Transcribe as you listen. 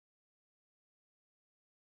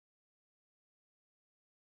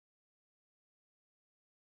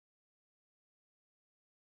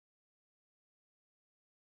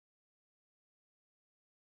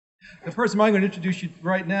The person I'm going to introduce you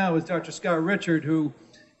right now is Dr. Scott Richard, who,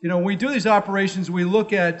 when we do these operations, we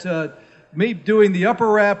look at me doing the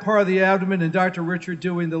upper part of the abdomen and Dr. Richard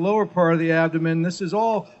doing the lower part of the abdomen. This is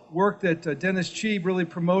all work that Dennis Cheeb really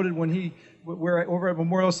promoted when we're over at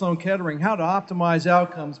Memorial Sloan Kettering, how to optimize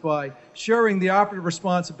outcomes by sharing the operative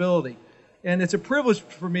responsibility. And it's a privilege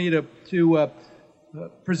for me to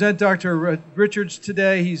present Dr. Richards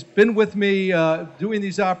today. He's been with me doing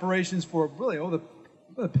these operations for really over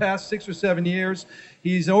the past 6 or 7 years.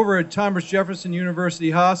 He's over at Thomas Jefferson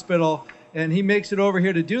University Hospital, and he makes it over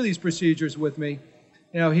here to do these procedures with me.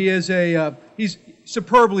 He's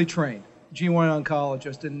superbly trained G1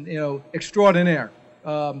 oncologist and extraordinaire.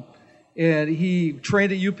 And he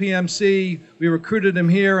trained at UPMC. We recruited him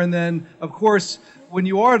here, and then of course, when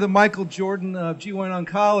you are the Michael Jordan of G1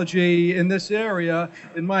 oncology in this area,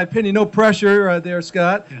 in my opinion, no pressure there,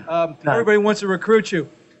 Scott. Everybody wants to recruit you.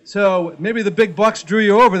 So maybe the big bucks drew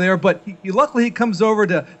you over there, but luckily he comes over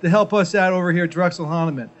to help us out over here at Drexel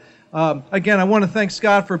Hahnemann. Again, I want to thank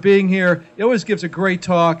Scott for being here. He always gives a great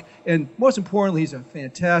talk, and most importantly, he's a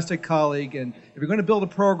fantastic colleague. And if you're going to build a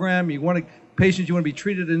program, you want patients, you want to be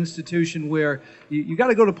treated at an institution where you got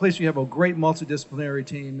to go to a place where you have a great multidisciplinary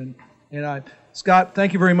team. And Scott,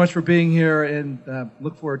 thank you very much for being here, and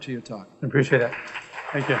look forward to your talk. I appreciate that.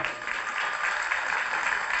 Thank you.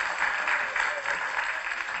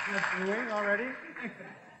 Booing already?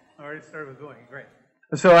 Already started with booing. Great.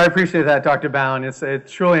 So I appreciate that, Dr. Bound. It's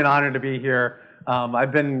truly an honor to be here.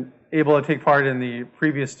 I've been able to take part in the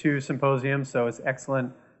previous 2 symposiums, so it's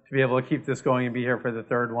excellent to be able to keep this going and be here for the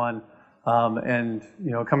 3rd one. And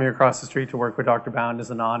coming across the street to work with Dr. Bound is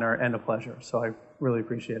an honor and a pleasure. So I really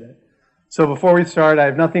appreciate it. So before we start, I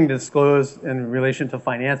have nothing to disclose in relation to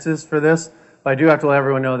finances for this, but I do have to let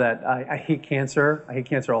everyone know that I hate cancer. I hate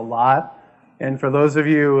cancer a lot. And for those of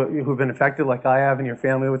you who've been affected like I have and your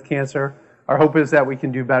family with cancer, our hope is that we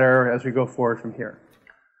can do better as we go forward from here.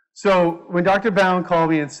 So when Dr. Bound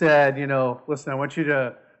called me and said, listen, I want you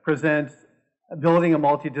to present building a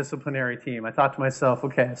multidisciplinary team, I thought to myself,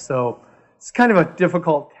 okay, so it's kind of a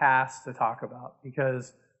difficult task to talk about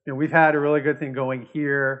because we've had a really good thing going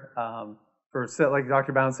here for, like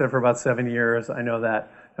Dr. Bound said, for about 7 years. I know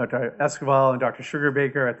that Dr. Escobar and Dr.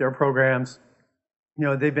 Sugarbaker at their programs,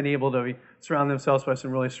 they've been able to surround themselves by some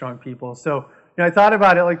really strong people. So I thought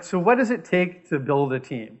about it so what does it take to build a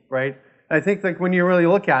team, right? And I think when you really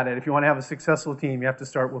look at it, if you want to have a successful team, you have to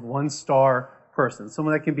start with one star person,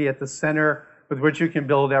 someone that can be at the center with which you can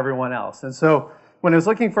build everyone else. And so when I was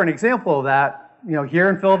looking for an example of that, here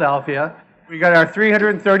in Philadelphia, we got our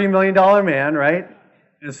 $330 million man, right?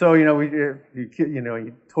 And so, he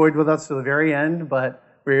toyed with us to the very end, but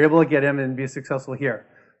we were able to get him and be successful here.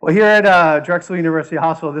 Well, here at Drexel University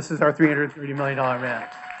Hospital, this is our $330 million man.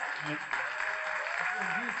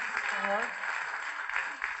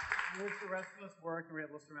 The rest of us work and we're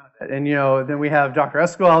able to surround it. And then we have Dr.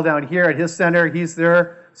 Escobar down here at his center. He's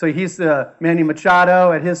there, so he's the Manny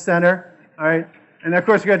Machado at his center. All right, and of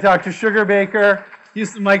course we got Dr. Sugarbaker.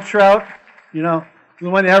 He's the Mike Trout. The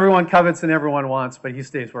one that everyone covets and everyone wants, but he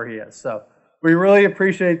stays where he is. So we really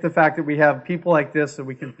appreciate the fact that we have people like this that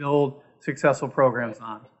we can build successful programs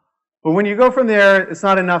on. But when you go from there, it's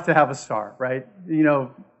not enough to have a star, right?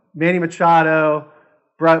 Manny Machado,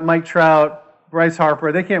 Mike Trout, Bryce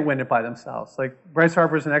Harper, they can't win it by themselves. Bryce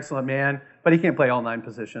Harper's an excellent man, but he can't play all 9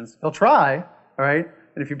 positions. He'll try, all right?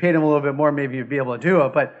 And if you paid him a little bit more, maybe you'd be able to do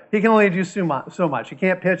it, but he can only do so much. He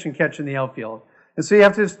can't pitch and catch in the outfield. And so you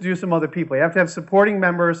have to do some other people. You have to have supporting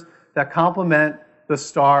members that complement the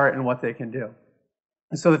star and what they can do.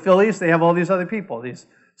 And so the Phillies, they have all these other people, these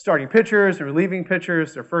starting pitchers and relieving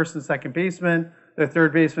pitchers, their first and second baseman, their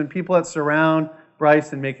third baseman, people that surround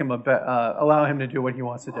Bryce and make him allow him to do what he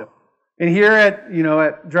wants to do. And here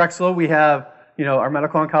at Drexel, we have our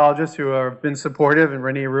medical oncologists who have been supportive, and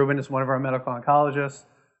Renee Rubin is one of our medical oncologists.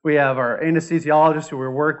 We have our anesthesiologists who we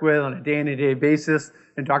work with on a day-to-day basis,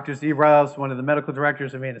 and Dr. Zebraus, one of the medical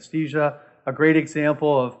directors of anesthesia, a great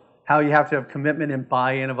example of how you have to have commitment and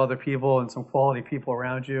buy-in of other people and some quality people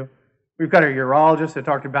around you. We've got our urologist that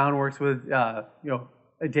Dr. Bound works with, a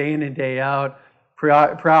day in and day out.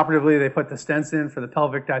 Preoperatively, they put the stents in for the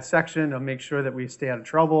pelvic dissection to make sure that we stay out of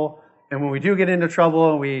trouble. And when we do get into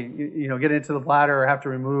trouble and we get into the bladder or have to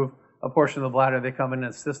remove a portion of the bladder, they come in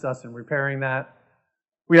and assist us in repairing that.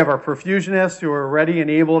 We have our perfusionists who are ready and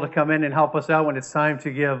able to come in and help us out when it's time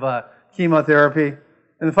to give chemotherapy.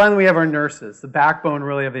 And then finally, we have our nurses, the backbone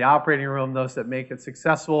really of the operating room, those that make it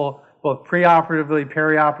successful both preoperatively,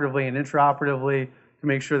 perioperatively, and intraoperatively to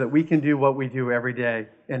make sure that we can do what we do every day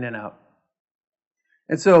in and out.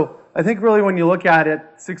 And so I think really when you look at it,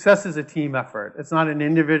 success is a team effort. It's not an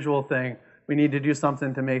individual thing. We need to do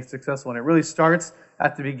something to make it successful. And it really starts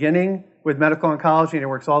at the beginning with medical oncology, and it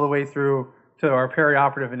works all the way through to our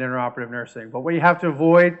perioperative and intraoperative nursing. But what you have to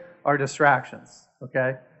avoid are distractions,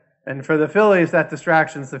 okay? And for the Phillies, that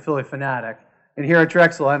distraction is the Philly fanatic. And here at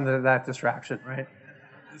Drexel, I'm that distraction, right?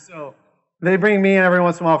 So they bring me in every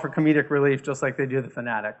once in a while for comedic relief, just like they do the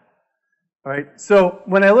fanatic. All right. So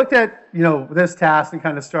when I looked at this task and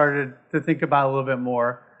kind of started to think about it a little bit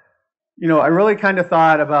more, I really kind of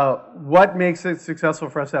thought about what makes it successful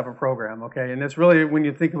for us to have a program. Okay, and it's really when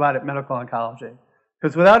you think about it, medical oncology,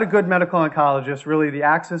 because without a good medical oncologist, really the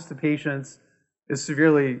access to patients is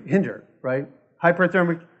severely hindered. Right.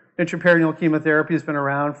 Hyperthermic intraperitoneal chemotherapy has been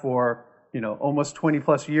around for almost 20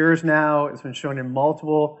 plus years now. It's been shown in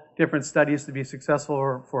multiple different studies to be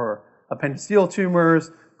successful for appendiceal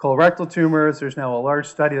tumors, colorectal tumors. There's now a large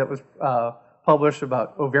study that was published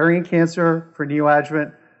about ovarian cancer for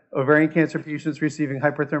neoadjuvant ovarian cancer patients receiving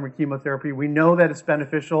hyperthermic chemotherapy. We know that it's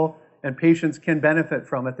beneficial and patients can benefit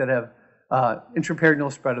from it that have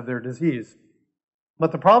intraperitoneal spread of their disease.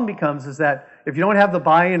 But the problem becomes is that if you don't have the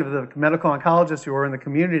buy-in of the medical oncologists who are in the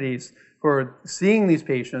communities who are seeing these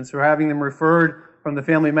patients, who are having them referred from the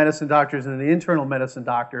family medicine doctors and the internal medicine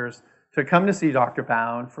doctors to come to see Dr.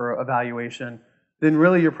 Bound for evaluation, then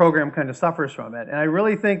really your program kind of suffers from it. And I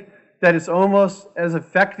really think that it's almost as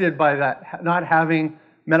affected by that, not having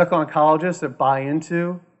medical oncologists that buy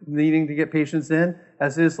into needing to get patients in,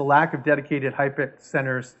 as is the lack of dedicated HIPEC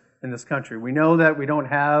centers in this country. We know that we don't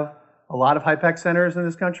have a lot of HIPEC centers in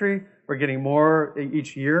this country. We're getting more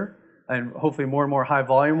each year, and hopefully more and more high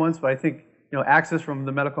volume ones, but I think access from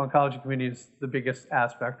the medical oncology community is the biggest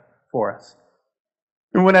aspect for us.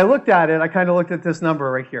 And when I looked at it, I kind of looked at this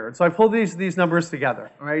number right here. So I pulled these numbers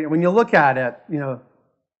together, right? And when you look at it, the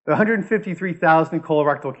 153,000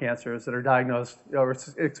 colorectal cancers that are diagnosed, or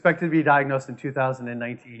expected to be diagnosed in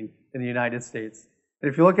 2019 in the United States.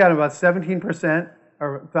 And if you look at it, about 17%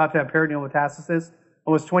 are thought to have peritoneal metastasis.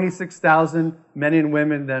 Almost 26,000 men and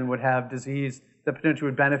women then would have disease that potentially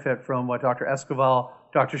would benefit from what Dr. Escobar,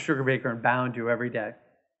 Dr. Sugarbaker, and Bound do every day.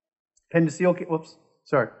 Appendiceal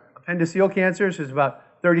cancers is about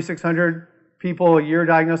 3,600 people a year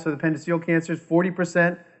diagnosed with appendiceal cancers,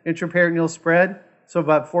 40% intraperitoneal spread, so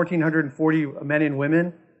about 1,440 men and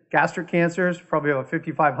women. Gastric cancers, probably about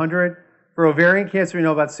 5,500. For ovarian cancer, we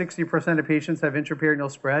know about 60% of patients have intraperitoneal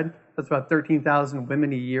spread. That's about 13,000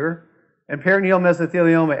 women a year. And peritoneal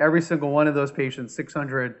mesothelioma, every single one of those patients,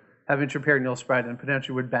 600, have intraperitoneal spread and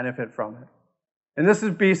potentially would benefit from it. And this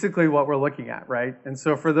is basically what we're looking at, right? And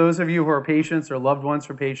so for those of you who are patients or loved ones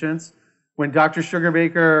for patients, when Dr.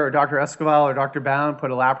 Sugarbaker or Dr. Escobar or Dr. Bound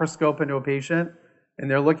put a laparoscope into a patient and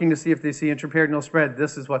they're looking to see if they see intraperitoneal spread,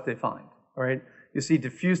 this is what they find, all right? You see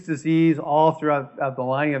diffuse disease all throughout the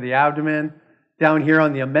lining of the abdomen. Down here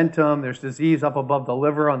on the omentum, there's disease up above the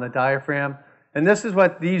liver on the diaphragm. And this is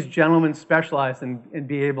what these gentlemen specialize in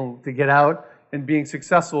being able to get out and being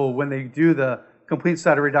successful when they do the complete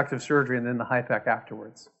cytoreductive surgery and then the HIPEC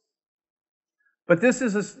afterwards. But this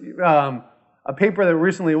is a paper that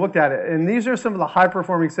recently looked at it, and these are some of the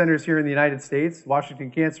high-performing centers here in the United States: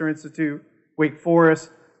 Washington Cancer Institute, Wake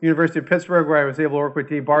Forest, University of Pittsburgh, where I was able to work with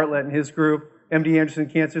Dave Bartlett and his group, MD Anderson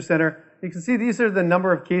Cancer Center. You can see these are the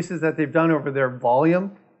number of cases that they've done over their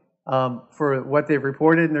volume for what they've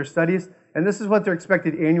reported in their studies, and this is what their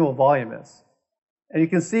expected annual volume is. And you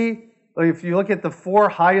can see, if you look at the 4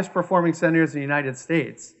 highest performing centers in the United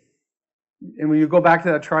States, and when you go back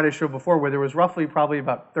to that chart I showed before, where there was roughly probably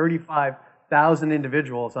about 35,000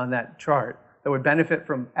 individuals on that chart that would benefit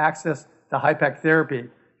from access to HIPEC therapy,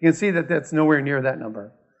 you can see that that's nowhere near that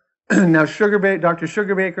number. Now, Dr.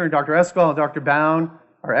 Sugarbaker and Dr. Escobar and Dr. Bound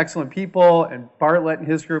are excellent people, and Bartlett and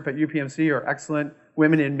his group at UPMC are excellent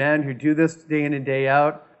women and men who do this day in and day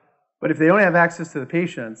out. But if they don't have access to the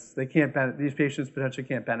patients, these patients potentially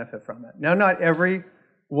can't benefit from it. Now, not every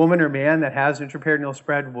woman or man that has intraperitoneal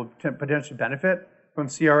spread will potentially benefit from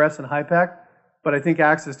CRS and HIPEC, but I think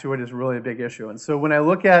access to it is really a big issue. And so when I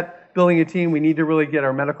look at building a team, we need to really get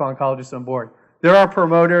our medical oncologists on board. There are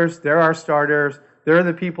promoters, there are starters, there are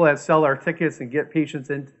the people that sell our tickets and get patients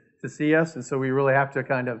in to see us, and so we really have to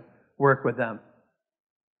kind of work with them.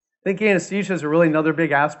 I think anesthesia is really another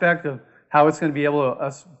big aspect of how it's going to be able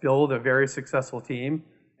to build a very successful team.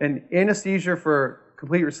 And anesthesia for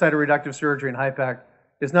complete cytoreductive surgery and HIPEC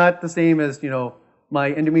is not the same as,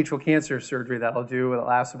 my endometrial cancer surgery that I'll do. It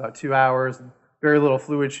lasts about 2 hours, and very little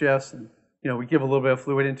fluid shifts, and we give a little bit of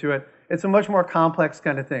fluid into it. It's a much more complex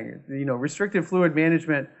kind of thing. Restricted fluid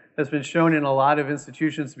management has been shown in a lot of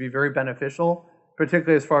institutions to be very beneficial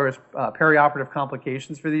particularly as far as perioperative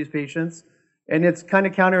complications for these patients. And it's kind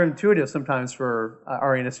of counterintuitive sometimes for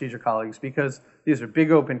our anesthesia colleagues because these are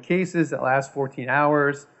big open cases that last 14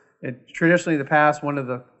 hours. And traditionally in the past, one of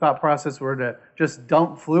the thought process were to just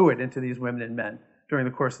dump fluid into these women and men during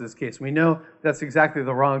the course of this case. We know that's exactly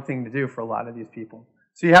the wrong thing to do for a lot of these people.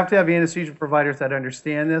 So you have to have anesthesia providers that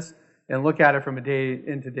understand this and look at it from a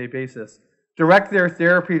day-to-day basis. Direct their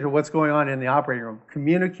therapy to what's going on in the operating room.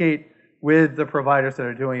 Communicate with the providers that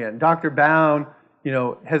are doing it. And Dr. Bound,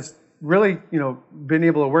 has really, been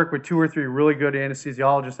able to work with 2 or 3 really good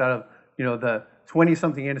anesthesiologists out of, the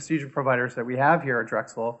 20-something anesthesia providers that we have here at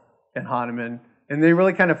Drexel and Hahnemann, and they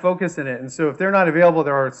really kind of focus in it. And so if they're not available,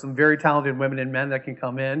 there are some very talented women and men that can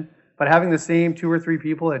come in. But having the same 2 or 3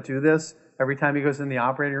 people that do this every time he goes in the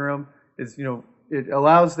operating room is, it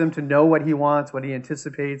allows them to know what he wants, what he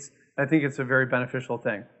anticipates. I think it's a very beneficial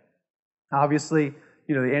thing. Obviously,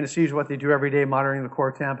 the anesthesia, what they do every day, monitoring the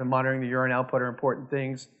core temp and monitoring the urine output are important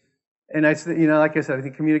things. And like I said, I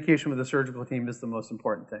think communication with the surgical team is the most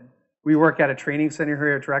important thing. We work at a training center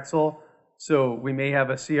here at Drexel, so we may have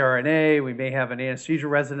a CRNA, we may have an anesthesia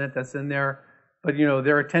resident that's in there, but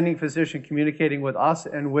their attending physician communicating with us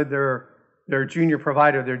and with their junior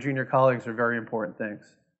provider, their junior colleagues are very important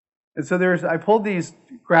things. And so I pulled these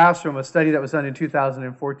graphs from a study that was done in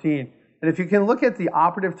 2014, and if you can look at the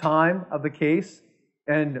operative time of the case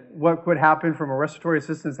and what would happen from a respiratory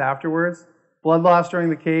assistance afterwards, blood loss during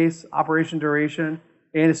the case, operation duration,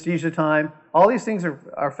 anesthesia time, all these things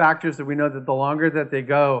are factors that we know that the longer that they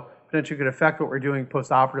go, potentially could affect what we're doing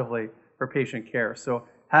postoperatively for patient care. So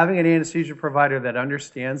having an anesthesia provider that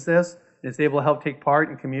understands this and is able to help take part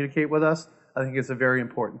and communicate with us, I think is a very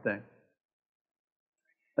important thing.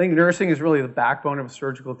 I think nursing is really the backbone of a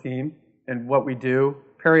surgical team and what we do.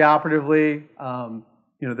 Perioperatively,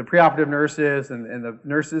 the preoperative nurses and the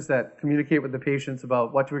nurses that communicate with the patients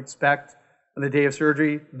about what to expect on the day of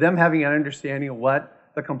surgery, them having an understanding of what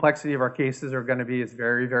the complexity of our cases are going to be is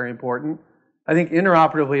very, very important. I think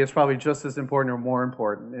intraoperatively is probably just as important or more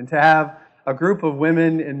important. And to have a group of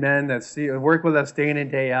women and men that work with us day in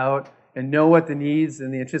and day out and know what the needs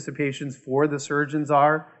and the anticipations for the surgeons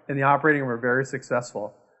are in the operating room are very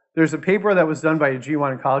successful. There's a paper that was done by a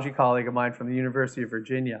G1 oncology colleague of mine from the University of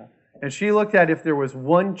Virginia, and she looked at if there was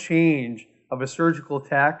one change of a surgical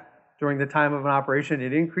tech during the time of an operation,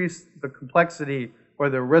 it increased the complexity or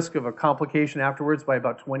the risk of a complication afterwards by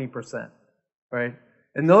about 20%, right?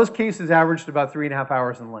 And those cases averaged about 3.5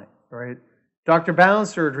 hours in length, right? Dr. Bound's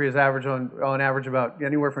surgery is on average about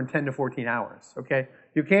anywhere from 10 to 14 hours, okay?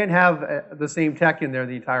 You can't have the same tech in there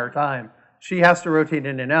the entire time. She has to rotate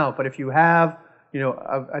in and out, but if you have,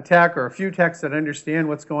 a tech or a few techs that understand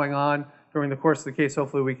what's going on during the course of the case,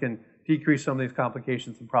 hopefully we can decrease some of these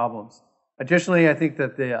complications and problems. Additionally, I think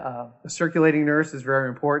that the circulating nurse is very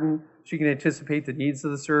important. She can anticipate the needs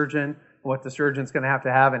of the surgeon, what the surgeon's going to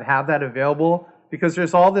have and have that available, because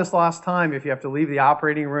there's all this lost time if you have to leave the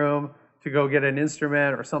operating room to go get an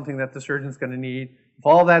instrument or something that the surgeon's going to need. If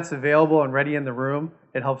all that's available and ready in the room,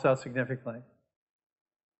 it helps out significantly.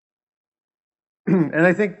 And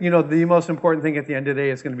I think, the most important thing at the end of the day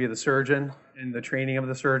is going to be the surgeon and the training of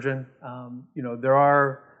the surgeon. There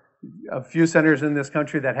are a few centers in this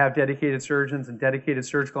country that have dedicated surgeons and dedicated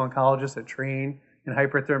surgical oncologists that train in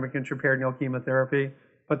hyperthermic intraperitoneal chemotherapy,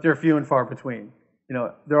 but they're few and far between.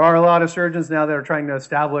 There are a lot of surgeons now that are trying to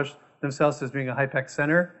establish themselves as being a HIPEC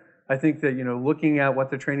center. I think that, looking at what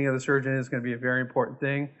the training of the surgeon is going to be a very important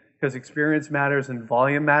thing because experience matters and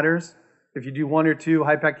volume matters. If you do 1 or 2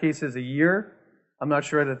 HIPEC cases a year, I'm not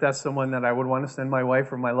sure that that's someone that I would want to send my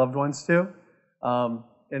wife or my loved ones to.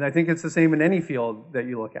 And I think it's the same in any field that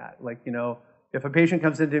you look at. Like, if a patient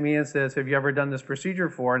comes into me and says, have you ever done this procedure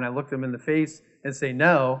before? And I look them in the face and say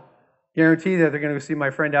no, guarantee that they're going to see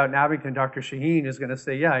my friend out in Abington, Dr. Shaheen, is going to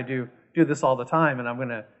say, yeah, I do this all the time, and I'm going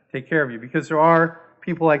to take care of you. Because there are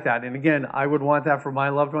people like that. And again, I would want that for my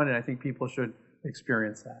loved one, and I think people should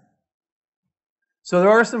experience that. So there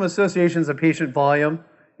are some associations of patient volume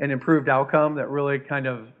and improved outcome that really kind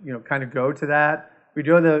of go to that. We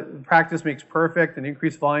know that practice makes perfect, and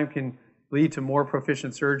increased volume can lead to more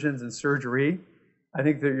proficient surgeons in surgery. I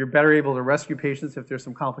think that you're better able to rescue patients if there's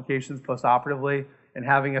some complications postoperatively, and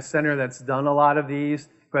having a center that's done a lot of these,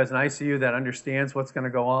 who has an ICU that understands what's going to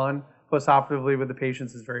go on postoperatively with the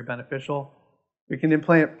patients is very beneficial. We can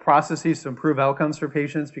implant processes to improve outcomes for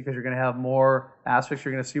patients because you're going to have more aspects.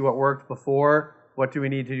 You're going to see what worked before, what do we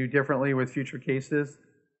need to do differently with future cases.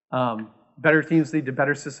 Better teams lead to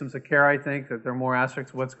better systems of care, I think, that there are more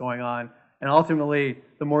aspects of what's going on. And ultimately,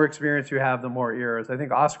 the more experience you have, the more errors. I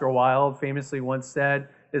think Oscar Wilde famously once said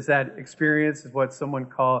is that experience is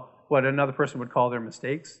what another person would call their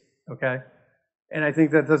mistakes, okay? And I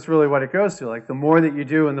think that that's really what it goes to. Like, the more that you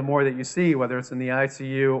do and the more that you see, whether it's in the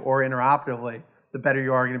ICU or intraoperatively, the better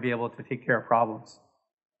you are going to be able to take care of problems.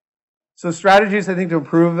 So strategies, I think, to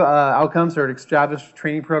improve outcomes are to establish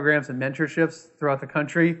training programs and mentorships throughout the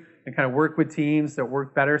country and kind of work with teams that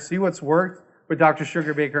work better. See what's worked with Dr.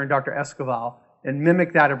 Sugarbaker and Dr. Escoval and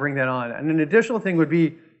mimic that and bring that on. And an additional thing would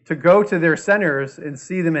be to go to their centers and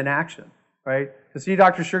see them in action, right? To see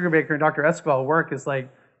Dr. Sugarbaker and Dr. Escoval work is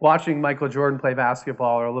like watching Michael Jordan play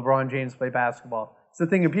basketball or LeBron James play basketball. It's a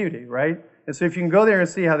thing of beauty, right? And so if you can go there and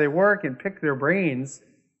see how they work and pick their brains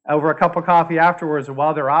over a cup of coffee afterwards or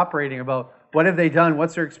while they're operating about what have they done,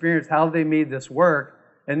 what's their experience, how have they made this work,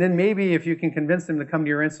 and then maybe if you can convince them to come to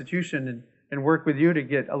your institution and work with you to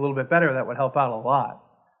get a little bit better, that would help out a lot.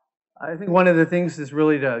 I think one of the things is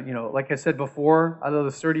really to, like I said before, out of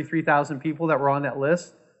those 33,000 people that were on that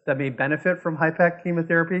list that may benefit from HIPEC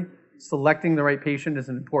chemotherapy, selecting the right patient is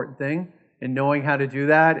an important thing, and knowing how to do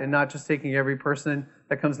that, and not just taking every person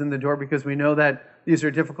that comes in the door, because we know that these are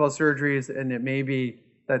difficult surgeries, and it may be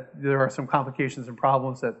that there are some complications and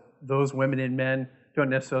problems that those women and men don't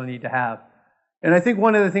necessarily need to have. And I think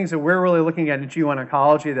one of the things that we're really looking at in G1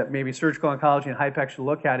 oncology that maybe surgical oncology and HIPEC should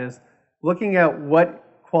look at is looking at what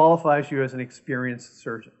qualifies you as an experienced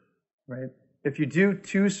surgeon, right? If you do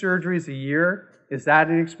 2 surgeries a year, is that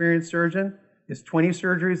an experienced surgeon? Is 20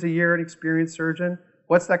 surgeries a year an experienced surgeon?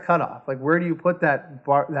 What's that cutoff? Like, where do you put that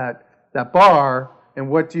bar, and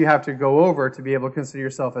what do you have to go over to be able to consider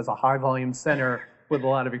yourself as a high-volume center with a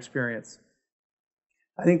lot of experience?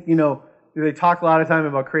 I think, they talk a lot of time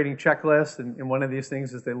about creating checklists, and one of these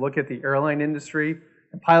things is they look at the airline industry,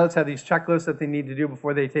 and pilots have these checklists that they need to do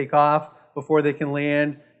before they take off, before they can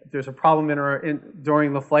land. If there's a problem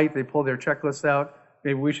during the flight, they pull their checklists out.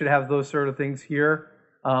 Maybe we should have those sort of things here.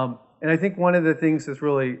 And I think one of the things that's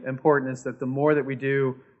really important is that the more that we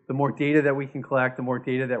do, the more data that we can collect, the more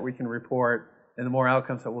data that we can report, and the more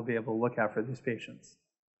outcomes that we'll be able to look at for these patients.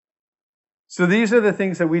 So these are the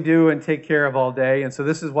things that we do and take care of all day, and so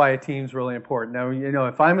this is why a team's really important. Now,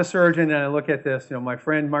 if I'm a surgeon and I look at this, my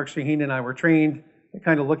friend Mark Shaheen and I were trained to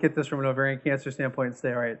kind of look at this from an ovarian cancer standpoint and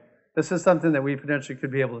say, all right, this is something that we potentially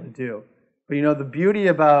could be able to do. But the beauty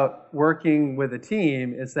about working with a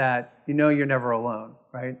team is that you're never alone,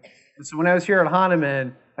 right? And so when I was here at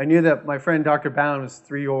Hahnemann, I knew that my friend Dr. Bound was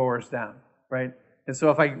 3 hours down, right? And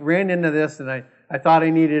so if I ran into this and I thought I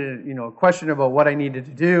needed a question about what I needed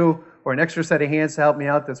to do, or an extra set of hands to help me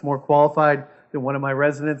out that's more qualified than one of my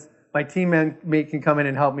residents, my teammate can come in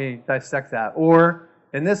and help me dissect that. Or,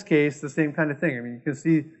 in this case, the same kind of thing. I mean, you can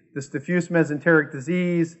see this diffuse mesenteric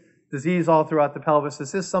disease all throughout the pelvis.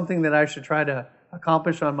 Is this something that I should try to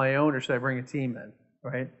accomplish on my own, or should I bring a team in,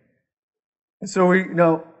 right? And so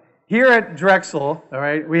here at Drexel, all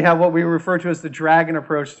right, we have what we refer to as the dragon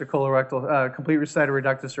approach to colorectal, complete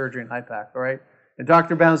recitoreductive surgery and HIPEC, all right? And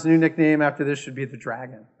Dr. Bound's new nickname after this should be the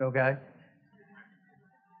Dragon, okay?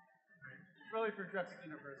 Really for Drexel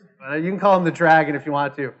University. You can call him the Dragon if you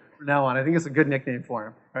want to from now on. I think it's a good nickname for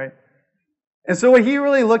him, right? And so what he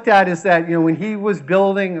really looked at is that, when he was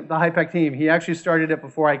building the HIPEC team, he actually started it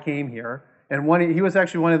before I came here. And he was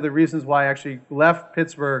actually one of the reasons why I actually left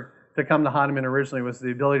Pittsburgh to come to Hahnemann originally, was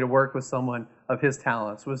the ability to work with someone of his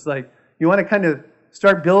talents. Was like, you want to kind of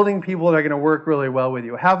start building people that are going to work really well with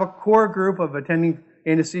you. Have a core group of attending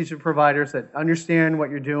anesthesia providers that understand what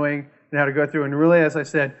you're doing and how to go through. And really, as I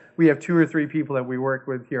said, we have 2 or 3 people that we work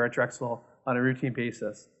with here at Drexel on a routine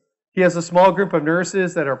basis. He has a small group of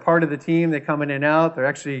nurses that are part of the team. They come in and out. They're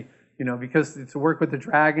actually, because to work with the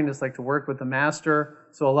Dragon is like to work with the master.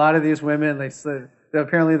 So a lot of these women,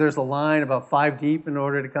 apparently there's a line about 5 deep in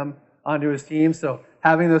order to come onto his team. So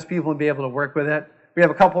having those people and be able to work with it. We have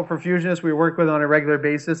a couple of perfusionists we work with on a regular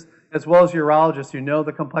basis, as well as urologists who know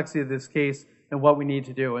the complexity of this case and what we need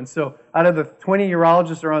to do. And so out of the 20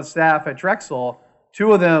 urologists that are on staff at Drexel,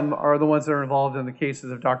 2 of them are the ones that are involved in the cases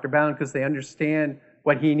of Dr. Bound, because they understand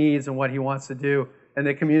what he needs and what he wants to do, and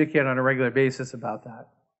they communicate on a regular basis about that.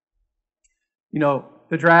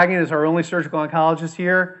 The Dragon is our only surgical oncologist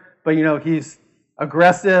here, but he's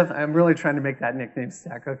aggressive. I'm really trying to make that nickname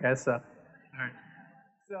stick, okay? So, all right.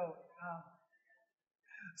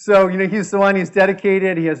 So, he's the one, he's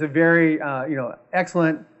dedicated, he has a very,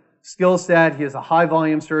 excellent skill set. He is a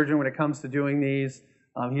high-volume surgeon when it comes to doing these.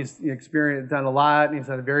 He's done a lot, and he's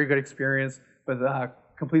had a very good experience with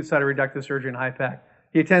complete cytoreductive surgery and HIPEC.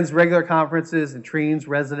 He attends regular conferences and trains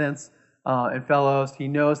residents and fellows. He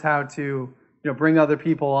knows how to, bring other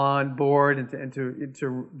people on board and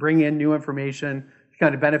to bring in new information to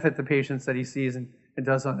kind of benefit the patients that he sees and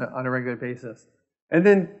does on a regular basis. And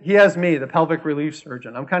then he has me, the pelvic relief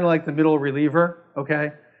surgeon. I'm kind of like the middle reliever,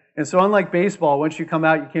 okay? And so unlike baseball, once you come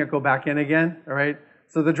out, you can't go back in again, all right?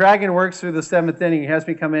 So the Dragon works through the 7th inning. He has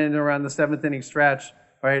me come in around the 7th inning stretch,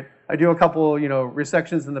 right? I do a couple,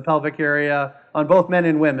 resections in the pelvic area on both men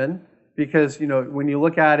and women because, when you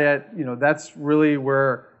look at it, that's really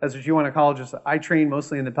where, as a G1 oncologist, I train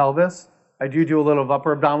mostly in the pelvis. I do a little of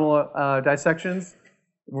upper abdominal dissections.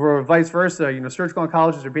 Or vice versa, surgical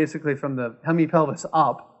oncologists are basically from the hemipelvis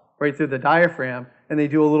up, right through the diaphragm, and they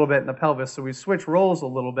do a little bit in the pelvis. So we switch roles a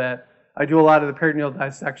little bit. I do a lot of the peritoneal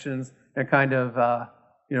dissections and kind of,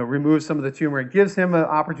 remove some of the tumor. It gives him an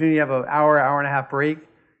opportunity to have an hour and a half break,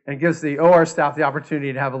 and gives the OR staff the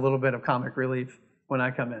opportunity to have a little bit of comic relief when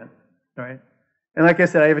I come in, right? And like I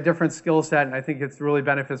said, I have a different skill set, and I think it's really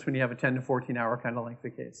benefits when you have a 10 to 14 hour kind of length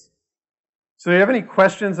of case. So do you have any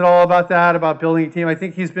questions at all about that, about building a team? I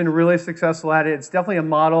think he's been really successful at it. It's definitely a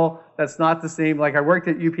model that's not the same. Like I worked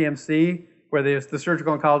at UPMC, where the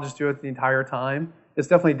surgical oncologists do it the entire time. It's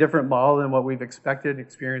definitely a different model than what we've expected and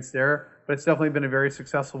experienced there, but it's definitely been a very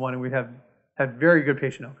successful one, and we have very good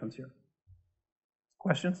patient outcomes here.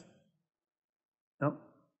 Questions? No?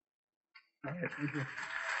 All right, thank you.